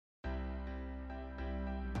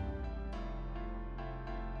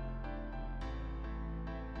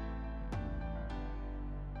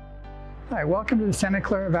Hi, welcome to the Santa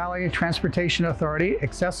Clara Valley Transportation Authority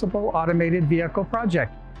Accessible Automated Vehicle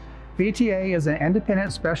Project. VTA is an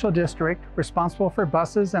independent special district responsible for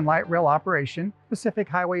buses and light rail operation, specific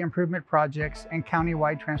highway improvement projects, and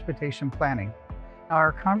countywide transportation planning.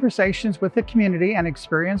 Our conversations with the community and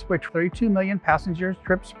experience with 32 million passenger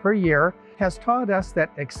trips per year has taught us that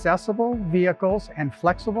accessible vehicles and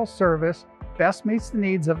flexible service best meets the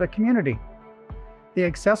needs of the community. The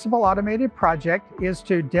Accessible Automated Project is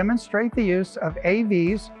to demonstrate the use of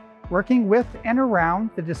AVs working with and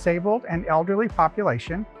around the disabled and elderly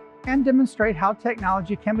population, and demonstrate how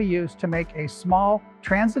technology can be used to make a small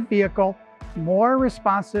transit vehicle more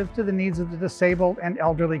responsive to the needs of the disabled and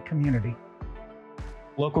elderly community.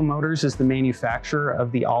 Local Motors is the manufacturer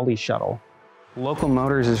of the Olli shuttle. Local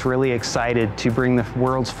Motors is really excited to bring the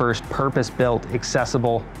world's first purpose-built,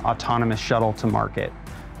 accessible, autonomous shuttle to market.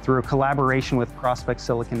 Through a collaboration with Prospect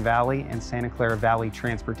Silicon Valley and Santa Clara Valley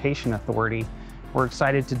Transportation Authority, we're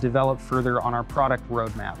excited to develop further on our product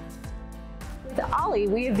roadmap. With Olli,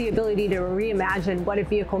 we have the ability to reimagine what a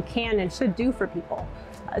vehicle can and should do for people,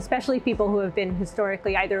 especially people who have been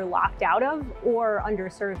historically either locked out of or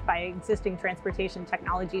underserved by existing transportation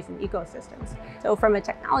technologies and ecosystems. So from a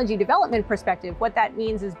technology development perspective, what that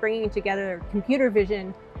means is bringing together computer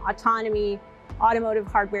vision, autonomy, automotive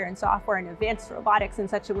hardware and software, and advanced robotics in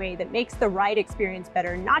such a way that makes the ride experience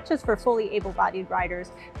better, not just for fully able-bodied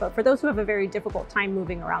riders, but for those who have a very difficult time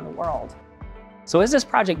moving around the world. So as this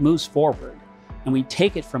project moves forward, and we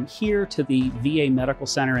take it from here to the VA Medical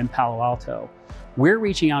Center in Palo Alto, we're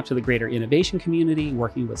reaching out to the greater innovation community,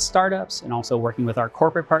 working with startups, and also working with our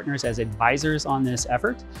corporate partners as advisors on this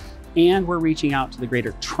effort. And we're reaching out to the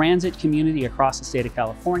greater transit community across the state of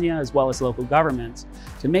California, as well as local governments,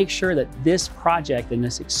 to make sure that this project and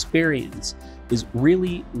this experience is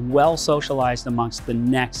really well socialized amongst the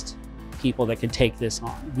next people that could take this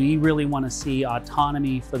on. We really want to see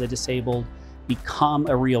autonomy for the disabled become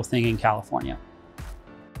a real thing in California.